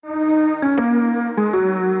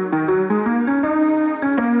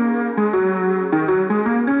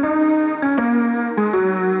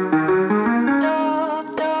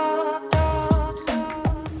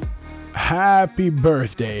Happy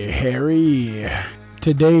birthday, Harry.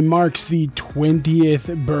 Today marks the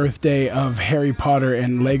 20th birthday of Harry Potter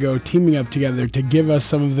and LEGO teaming up together to give us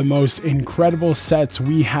some of the most incredible sets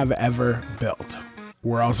we have ever built.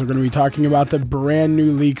 We're also going to be talking about the brand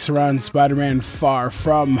new leaks around Spider-Man Far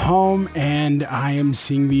From Home, and I am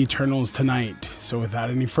seeing the Eternals tonight. So without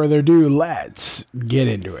any further ado, let's get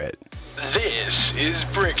into it. This is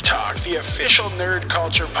Brick Talk, the official nerd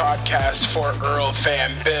culture podcast for Earl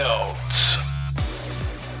Fan Builds.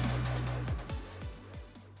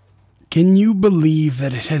 Can you believe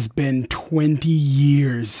that it has been 20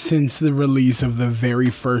 years since the release of the very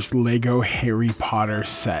first LEGO Harry Potter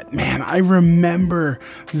set? Man, I remember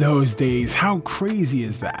those days. How crazy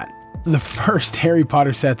is that? The first Harry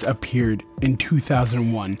Potter sets appeared in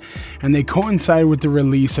 2001, and they coincided with the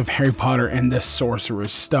release of Harry Potter and the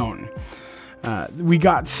Sorcerer's Stone. We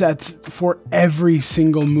got sets for every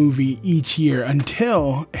single movie each year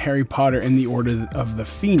until Harry Potter and the Order of the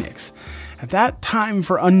Phoenix. At that time,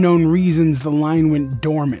 for unknown reasons, the line went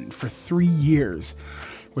dormant for 3 years,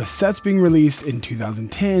 with sets being released in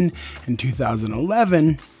 2010 and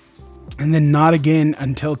 2011, and then not again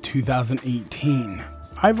until 2018.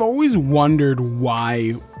 I've always wondered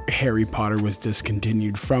why Harry Potter was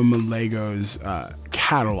discontinued from LEGO's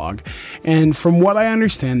catalog, and from what I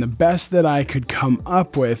understand, the best that I could come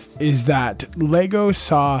up with is that LEGO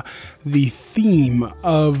saw the theme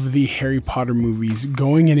of the Harry Potter movies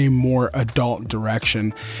going in a more adult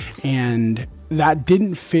direction, and that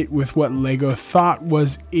didn't fit with what LEGO thought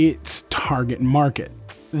was its target market.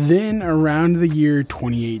 Then around the year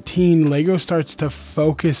 2018, LEGO starts to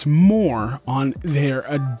focus more on their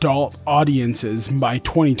adult audiences. By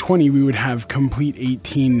 2020, we would have complete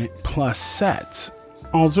 18 plus sets.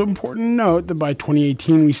 Also important to note that by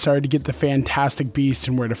 2018, we started to get the Fantastic Beasts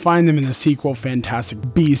and Where to Find Them in the sequel,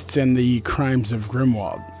 Fantastic Beasts and the Crimes of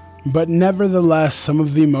Grindelwald. But nevertheless, some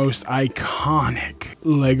of the most iconic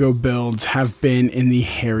LEGO builds have been in the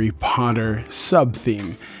Harry Potter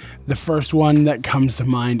sub-theme. The first one that comes to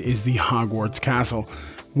mind is the Hogwarts Castle,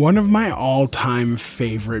 one of my all-time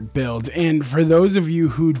favorite builds. And for those of you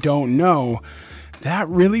who don't know, that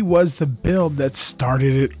really was the build that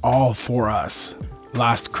started it all for us.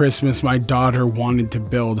 Last Christmas, my daughter wanted to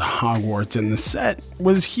build Hogwarts, and the set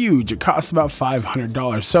was huge. It cost about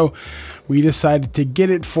 $500, so we decided to get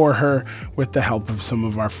it for her with the help of some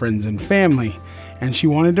of our friends and family, and she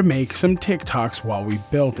wanted to make some TikToks while we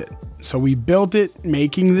built it. So we built it,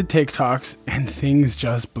 making the TikToks, and things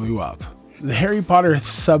just blew up. The Harry Potter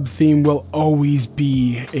sub-theme will always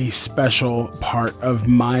be a special part of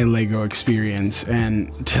my LEGO experience,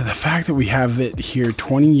 and to the fact that we have it here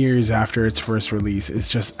 20 years after its first release is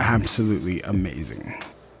just absolutely amazing.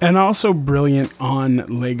 And also brilliant on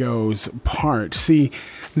LEGO's part. See,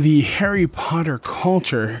 the Harry Potter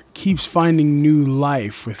culture keeps finding new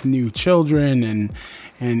life with new children and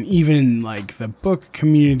even like the book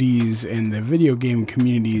communities and the video game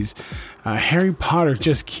communities. Harry Potter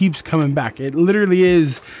just keeps coming back. It literally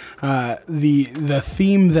is the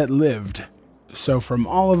theme that lived. So from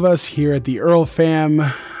all of us here at the Earl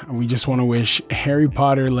Fam, we just want to wish Harry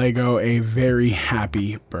Potter LEGO a very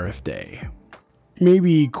happy birthday.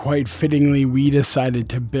 Maybe quite fittingly, we decided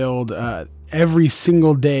to build every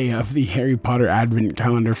single day of the Harry Potter Advent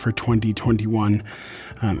Calendar for 2021.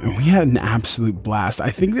 And we had an absolute blast.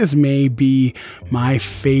 I think this may be my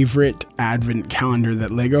favorite Advent Calendar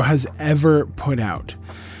that LEGO has ever put out.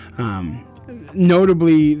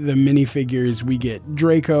 Notably, the minifigures, we get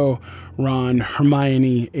Draco, Ron,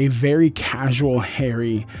 Hermione, a very casual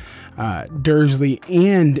Harry, Dursley,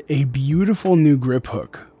 and a beautiful new grip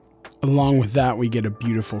hook. Along with that, we get a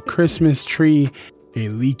beautiful Christmas tree, a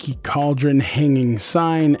leaky cauldron hanging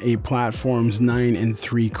sign, a platforms 9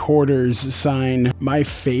 3/4 sign. My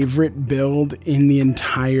favorite build in the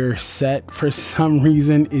entire set for some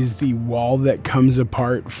reason is the wall that comes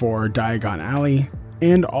apart for Diagon Alley.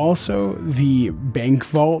 And also the bank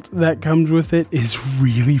vault that comes with it is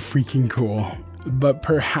really freaking cool. But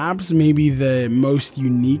perhaps maybe the most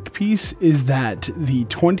unique piece is that the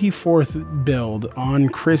 24th build on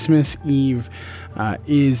Christmas Eve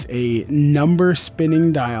is a number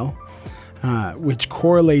spinning dial, which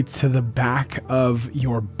correlates to the back of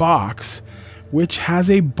your box, which has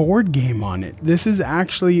a board game on it. This is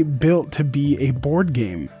actually built to be a board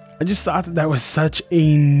game. I just thought that was such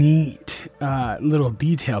a neat little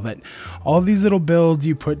detail, that all these little builds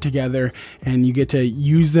you put together and you get to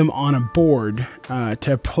use them on a board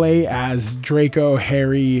to play as Draco,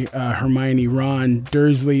 Harry, Hermione, Ron,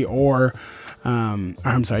 Dursley, or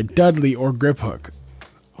Dudley or Griphook.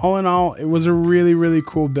 All in all, it was a really, really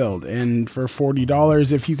cool build, and for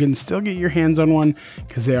 $40, if you can still get your hands on one,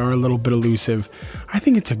 because they are a little bit elusive, I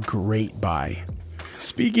think it's a great buy.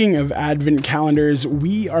 Speaking of advent calendars,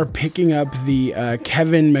 we are picking up the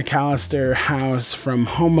Kevin McAllister house from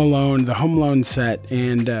Home Alone, the Home Alone set,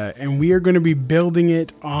 and we are going to be building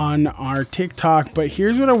it on our TikTok. But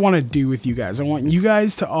here's what I want to do with you guys. I want you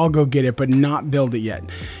guys to all go get it, but not build it yet.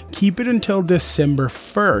 Keep it until December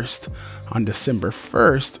 1st. On December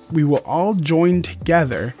 1st, we will all join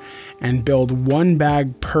together and build one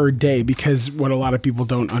bag per day, because what a lot of people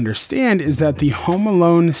don't understand is that the Home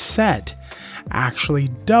Alone set actually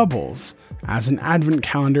doubles as an advent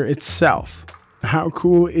calendar itself. How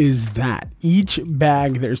cool is that? Each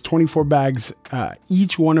bag, there's 24 bags,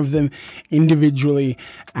 each one of them individually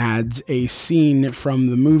adds a scene from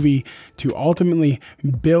the movie to ultimately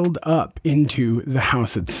build up into the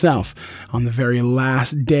house itself. On the very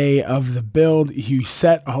last day of the build, you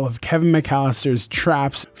set all of Kevin McAllister's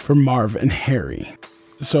traps for Marv and Harry.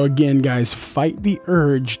 So again, guys, fight the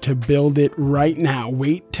urge to build it right now.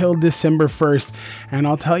 Wait till December 1st. And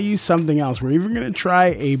I'll tell you something else. We're even going to try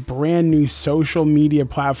a brand new social media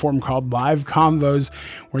platform called Live Convos,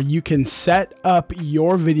 where you can set up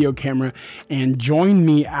your video camera and join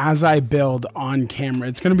me as I build on camera.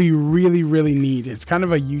 It's going to be really, really neat. It's kind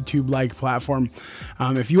of a YouTube-like platform.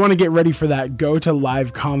 If you want to get ready for that, go to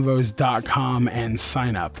liveconvos.com and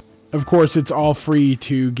sign up. Of course, it's all free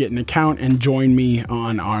to get an account and join me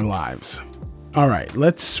on our lives. All right,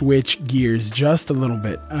 let's switch gears just a little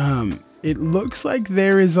bit. It looks like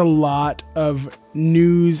there is a lot of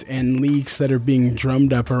news and leaks that are being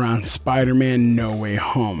drummed up around Spider-Man No Way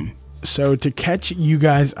Home. So to catch you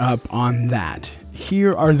guys up on that,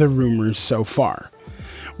 here are the rumors so far.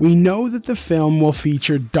 We know that the film will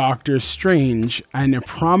feature Doctor Strange in a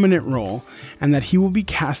prominent role, and that he will be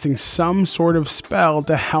casting some sort of spell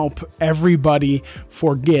to help everybody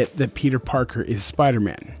forget that Peter Parker is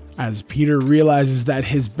Spider-Man. As Peter realizes that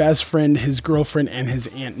his best friend, his girlfriend, and his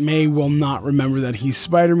Aunt May will not remember that he's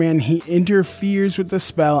Spider-Man, he interferes with the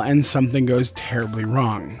spell and something goes terribly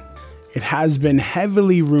wrong. It has been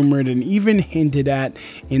heavily rumored and even hinted at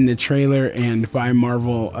in the trailer and by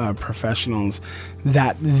Marvel professionals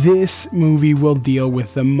that this movie will deal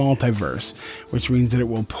with the multiverse, which means that it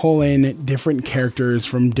will pull in different characters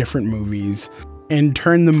from different movies and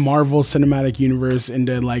turn the Marvel Cinematic Universe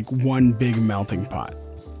into like one big melting pot.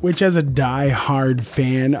 Which, as a die-hard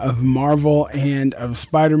fan of Marvel and of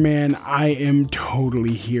Spider-Man, I am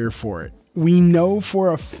totally here for it. We know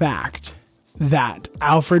for a fact that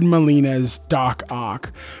Alfred Molina's Doc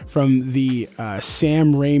Ock from the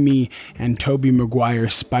Sam Raimi and Tobey Maguire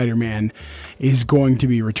Spider-Man is going to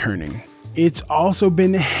be returning. It's also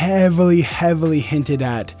been heavily hinted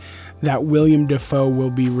at that William Dafoe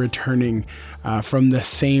will be returning from the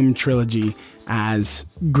same trilogy as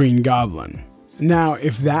Green Goblin. Now,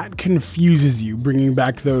 if that confuses you, bringing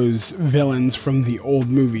back those villains from the old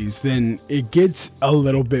movies, then it gets a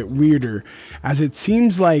little bit weirder, as it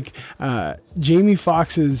seems like Jamie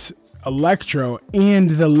Foxx's Electro and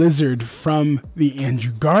the Lizard from the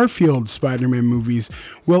Andrew Garfield Spider-Man movies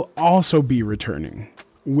will also be returning,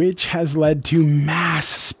 which has led to mass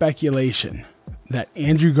speculation that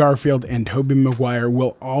Andrew Garfield and Tobey Maguire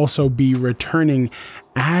will also be returning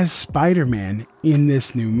as Spider-Man in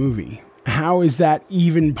this new movie. How is that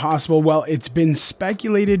even possible? Well, it's been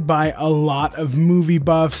speculated by a lot of movie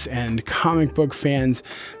buffs and comic book fans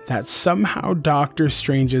that somehow Doctor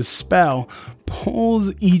Strange's spell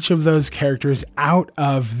pulls each of those characters out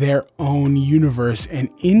of their own universe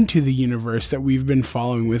and into the universe that we've been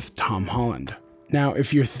following with Tom Holland. Now,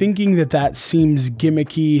 if you're thinking that that seems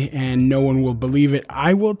gimmicky and no one will believe it,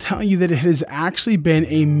 I will tell you that it has actually been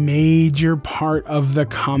a major part of the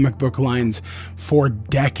comic book lines for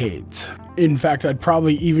decades. In fact, I'd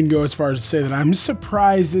probably even go as far as to say that I'm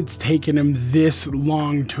surprised it's taken him this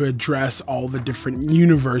long to address all the different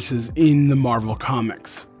universes in the Marvel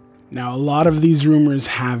Comics. Now, a lot of these rumors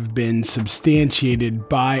have been substantiated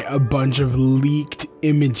by a bunch of leaked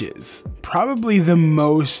images. Probably the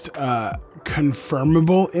most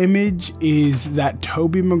confirmable image is that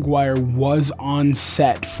Tobey Maguire was on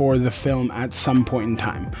set for the film at some point in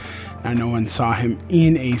time. Now, no one saw him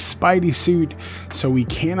in a Spidey suit, so we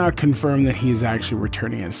cannot confirm that he is actually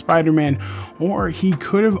returning as Spider-Man, or he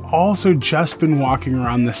could have also just been walking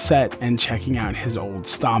around the set and checking out his old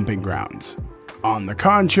stomping grounds. On the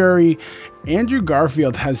contrary, Andrew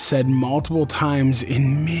Garfield has said multiple times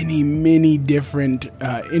in many different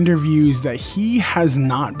interviews that he has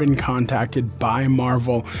not been contacted by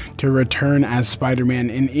Marvel to return as Spider-Man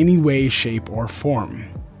in any way, shape, or form.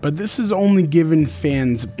 But this has only given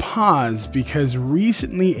fans pause because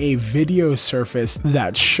recently a video surfaced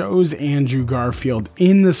that shows Andrew Garfield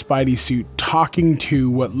in the Spidey suit talking to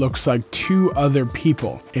what looks like two other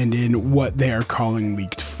people. And in what they are calling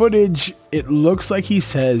leaked footage, it looks like he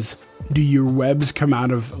says, "Do your webs come out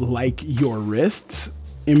of like your wrists?"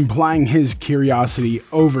 Implying his curiosity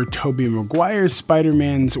over Tobey Maguire's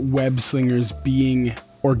Spider-Man's web slingers being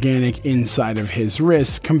organic inside of his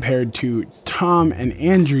wrists compared to Tom and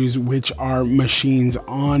Andrew's, which are machines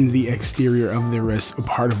on the exterior of their wrists, a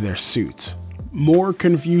part of their suits. More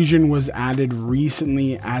confusion was added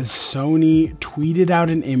recently as Sony tweeted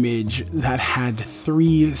out an image that had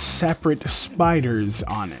 3 separate spiders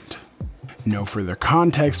on it. No further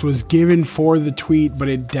context was given for the tweet, but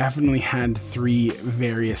it definitely had 3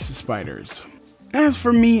 various spiders. As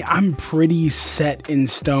for me, I'm pretty set in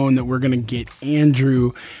stone that we're going to get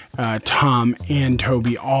Andrew, Tom, and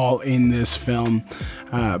Tobey all in this film.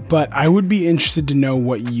 But I would be interested to know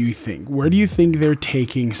what you think. Where do you think they're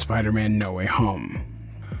taking Spider-Man No Way Home?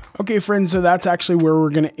 Okay, friends, so that's actually where we're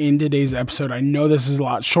going to end today's episode. I know this is a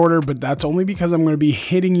lot shorter, but that's only because I'm going to be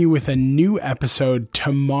hitting you with a new episode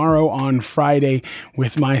tomorrow on Friday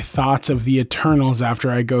with my thoughts of the Eternals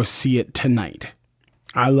after I go see it tonight.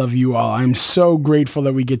 I love you all. I'm so grateful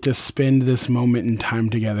that we get to spend this moment in time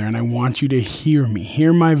together, and I want you to hear me,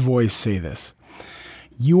 hear my voice say this.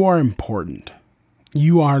 You are important.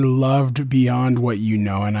 You are loved beyond what you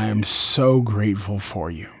know, and I am so grateful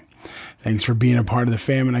for you. Thanks for being a part of the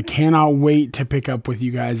fam, and I cannot wait to pick up with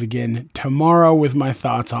you guys again tomorrow with my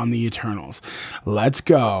thoughts on the Eternals. Let's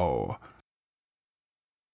go.